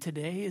encourage you,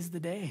 today is the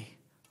day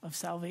of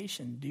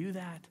salvation. Do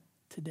that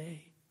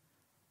today.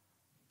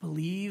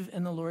 Believe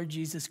in the Lord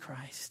Jesus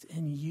Christ,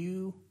 and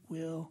you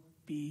will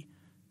be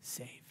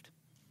saved.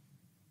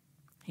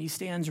 He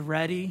stands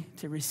ready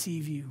to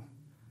receive you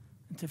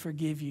and to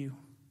forgive you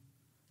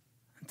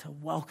and to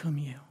welcome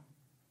you.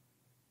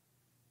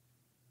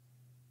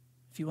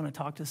 If you want to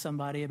talk to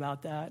somebody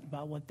about that,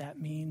 about what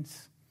that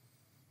means,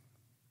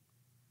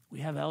 we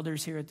have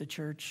elders here at the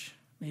church.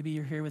 Maybe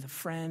you're here with a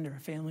friend or a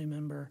family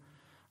member,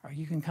 or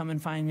you can come and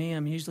find me.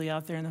 I'm usually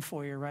out there in the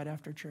foyer right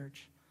after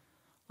church.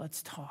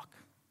 Let's talk.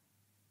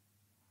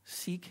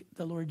 Seek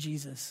the Lord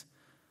Jesus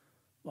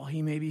while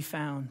he may be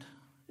found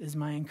is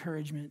my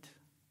encouragement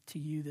to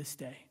you this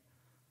day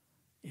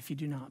if you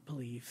do not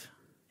believe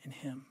in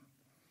him.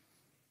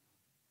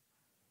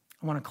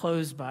 I want to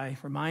close by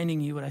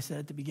reminding you what I said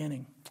at the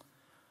beginning.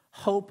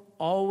 Hope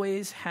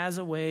always has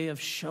a way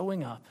of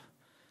showing up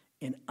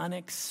in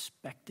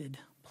unexpected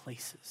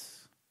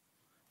places.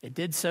 It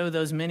did so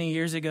those many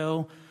years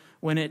ago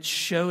when it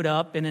showed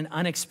up in an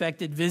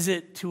unexpected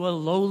visit to a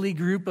lowly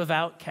group of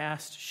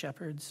outcast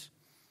shepherds.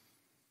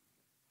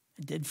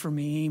 It did for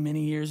me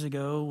many years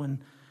ago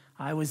when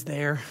I was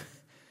there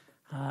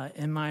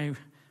in my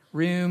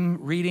room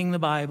reading the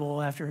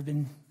Bible after I've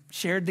been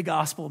shared the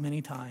gospel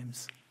many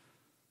times.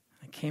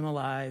 I came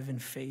alive in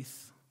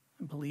faith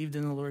and believed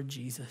in the Lord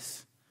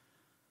Jesus.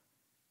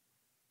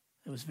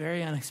 It was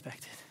very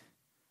unexpected.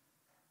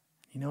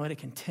 You know what? It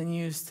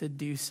continues to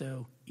do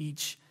so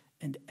each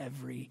and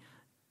every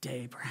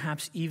day,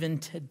 perhaps even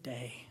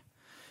today,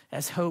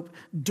 as hope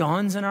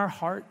dawns in our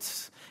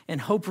hearts and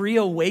hope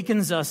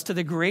reawakens us to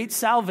the great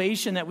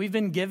salvation that we've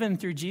been given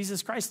through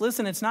Jesus Christ.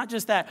 Listen, it's not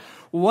just that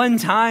one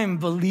time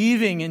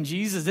believing in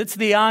Jesus. It's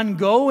the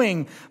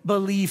ongoing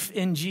belief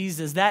in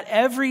Jesus, that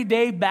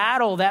everyday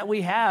battle that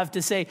we have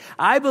to say,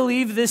 I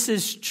believe this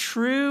is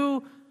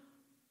true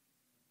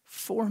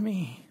for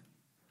me.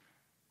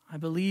 I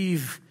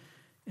believe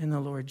in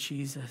the Lord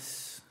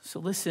Jesus. So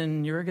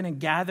listen, you're going to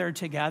gather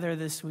together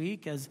this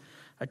week as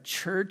a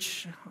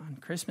church on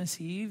Christmas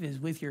Eve, is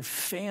with your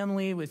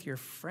family, with your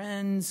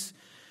friends.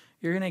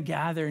 You're going to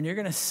gather and you're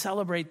going to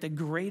celebrate the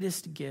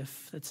greatest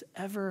gift that's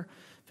ever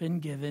been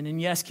given.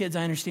 And yes, kids,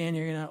 I understand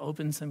you're going to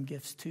open some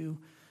gifts too.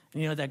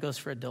 And you know what that goes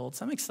for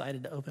adults. I'm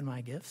excited to open my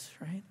gifts,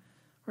 right?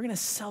 We're going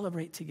to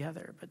celebrate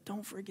together. But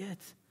don't forget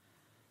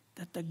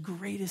that the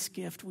greatest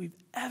gift we've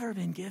ever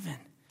been given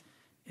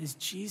is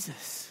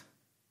Jesus.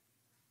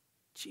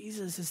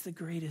 Jesus is the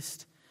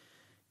greatest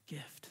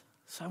gift.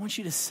 So I want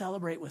you to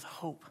celebrate with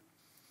hope.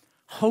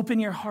 Hope in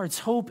your hearts,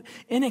 hope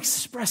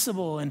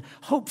inexpressible, and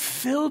hope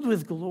filled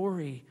with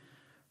glory.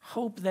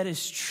 Hope that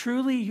is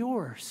truly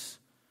yours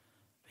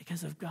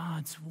because of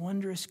God's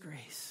wondrous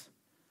grace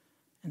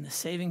and the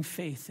saving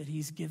faith that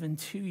he's given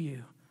to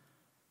you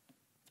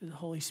through the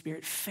Holy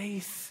Spirit.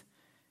 Faith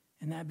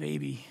in that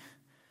baby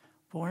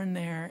born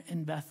there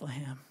in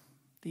Bethlehem,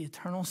 the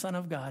eternal Son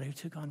of God who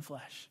took on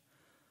flesh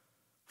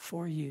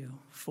for you,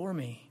 for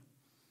me,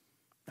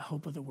 the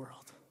hope of the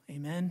world.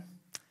 Amen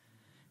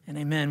and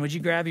amen. Would you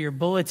grab your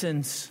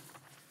bulletins?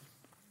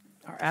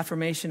 Our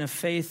affirmation of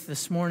faith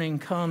this morning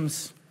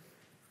comes,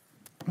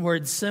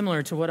 words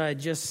similar to what I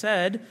just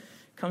said,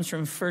 comes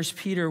from 1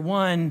 Peter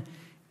 1,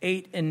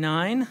 8 and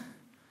 9.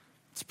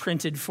 It's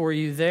printed for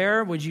you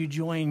there. Would you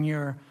join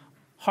your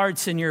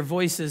hearts and your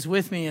voices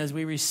with me as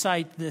we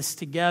recite this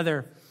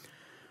together?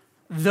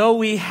 Though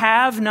we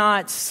have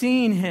not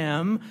seen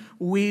him,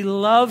 we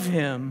love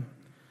him.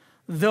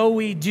 Though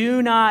we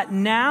do not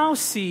now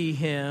see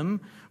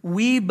him,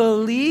 we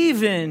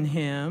believe in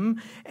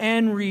him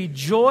and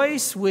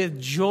rejoice with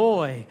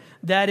joy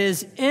that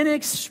is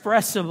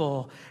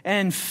inexpressible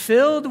and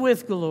filled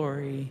with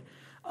glory,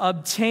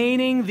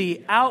 obtaining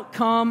the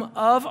outcome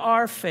of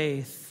our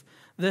faith,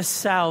 the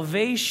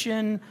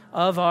salvation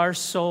of our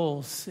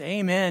souls.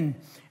 Amen.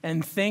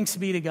 And thanks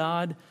be to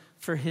God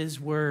for his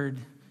word.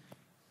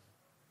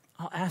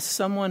 I'll ask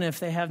someone, if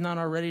they have not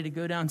already, to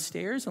go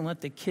downstairs and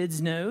let the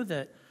kids know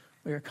that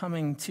we are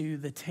coming to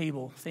the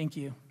table. Thank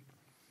you.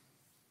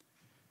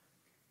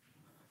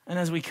 And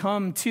as we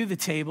come to the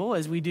table,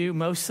 as we do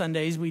most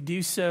Sundays, we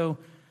do so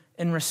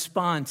in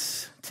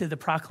response to the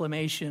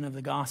proclamation of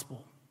the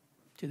gospel,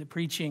 to the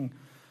preaching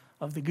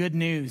of the good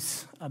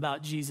news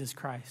about Jesus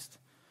Christ.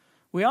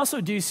 We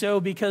also do so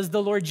because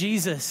the Lord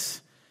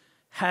Jesus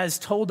has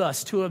told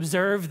us to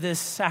observe this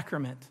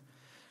sacrament,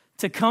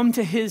 to come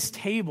to his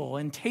table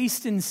and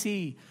taste and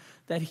see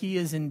that he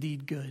is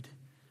indeed good.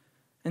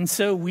 And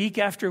so week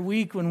after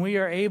week, when we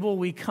are able,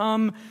 we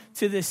come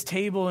to this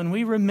table and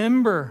we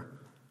remember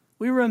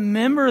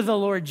the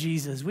Lord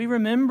Jesus. We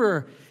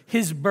remember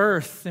his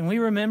birth, and we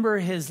remember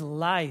his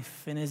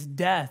life and his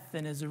death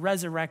and his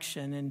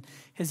resurrection and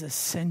his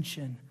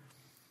ascension.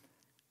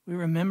 We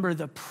remember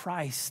the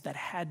price that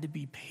had to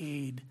be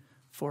paid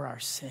for our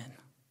sin.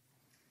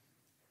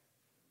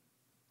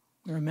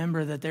 We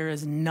remember that there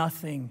is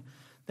nothing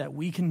that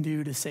we can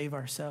do to save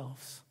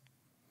ourselves.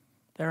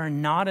 There are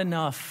not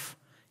enough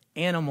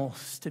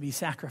animals to be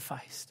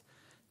sacrificed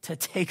to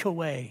take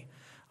away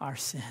our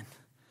sin.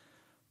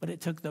 But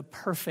it took the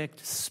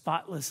perfect,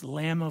 spotless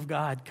Lamb of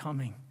God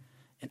coming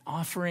and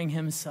offering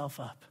himself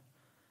up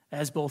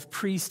as both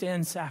priest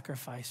and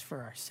sacrifice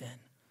for our sin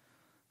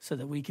so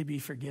that we could be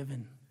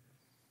forgiven.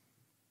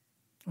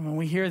 And when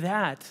we hear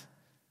that,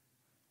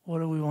 what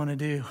do we want to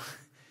do?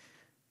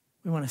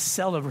 We want to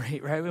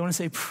celebrate, right? We want to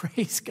say,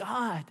 praise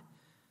God.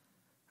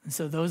 And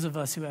so those of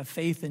us who have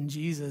faith in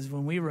Jesus,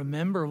 when we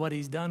remember what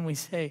he's done, we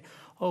say,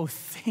 oh,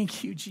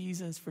 thank you,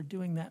 Jesus, for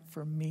doing that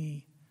for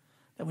me.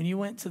 That when you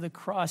went to the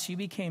cross, you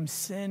became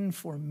sin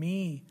for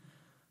me,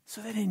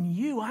 so that in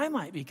you I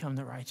might become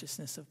the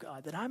righteousness of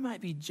God, that I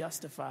might be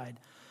justified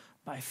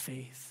by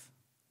faith.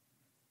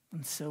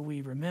 And so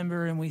we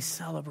remember and we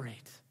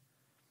celebrate.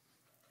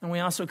 And we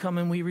also come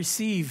and we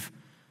receive.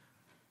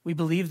 We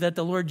believe that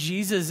the Lord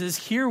Jesus is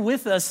here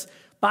with us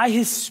by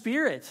his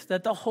Spirit,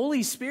 that the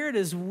Holy Spirit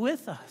is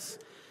with us.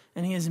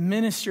 And he is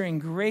ministering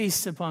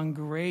grace upon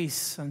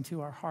grace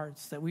unto our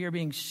hearts, that we are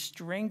being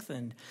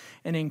strengthened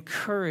and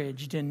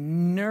encouraged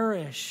and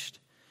nourished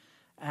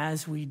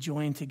as we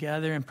join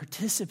together and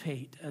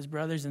participate as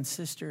brothers and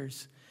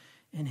sisters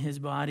in his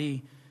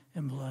body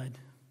and blood.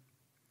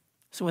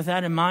 So with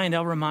that in mind,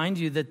 I'll remind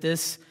you that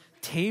this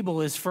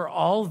table is for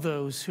all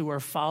those who are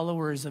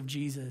followers of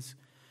Jesus.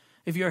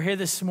 If you're here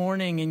this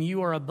morning and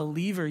you are a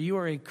believer, you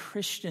are a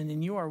Christian,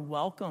 and you are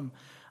welcome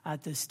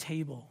at this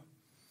table.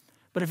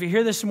 But if you're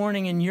here this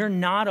morning and you're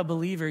not a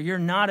believer, you're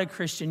not a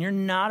Christian, you're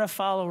not a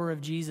follower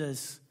of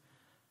Jesus,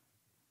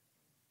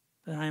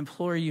 then I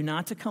implore you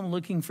not to come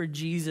looking for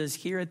Jesus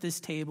here at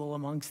this table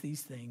amongst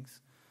these things.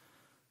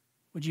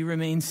 Would you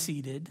remain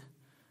seated,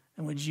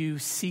 and would you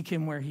seek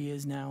him where he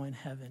is now in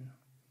heaven,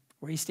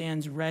 where he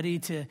stands ready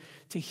to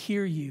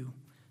hear you,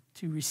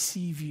 to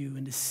receive you,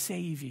 and to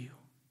save you?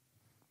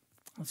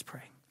 Let's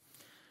pray.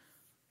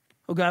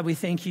 Oh God, we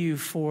thank you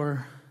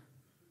for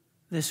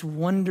this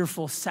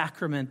wonderful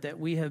sacrament that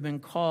we have been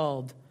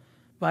called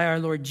by our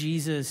Lord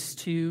Jesus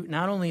to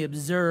not only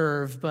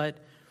observe, but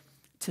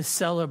to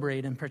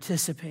celebrate and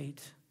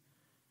participate.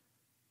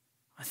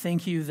 I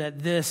thank you that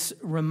this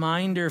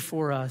reminder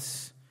for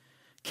us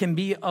can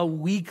be a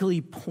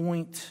weekly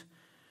point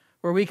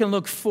where we can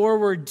look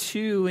forward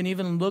to and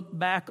even look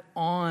back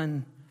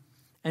on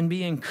and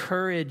be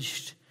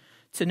encouraged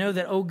to know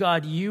that, oh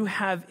God, you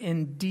have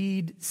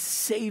indeed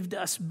saved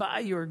us by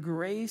your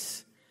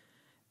grace,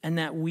 and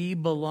that we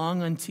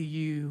belong unto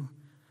you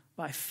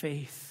by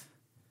faith.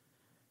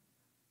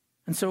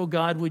 And so,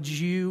 God, would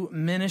you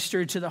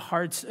minister to the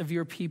hearts of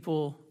your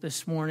people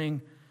this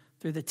morning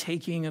through the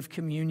taking of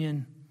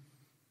communion?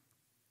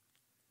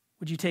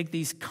 Would you take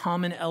these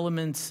common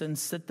elements and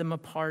set them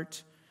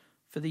apart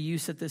for the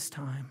use at this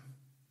time?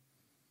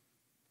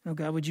 Oh,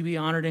 God, would you be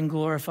honored and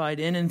glorified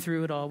in and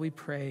through it all, we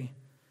pray.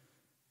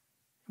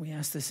 We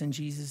ask this in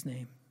Jesus'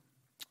 name.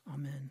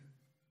 Amen.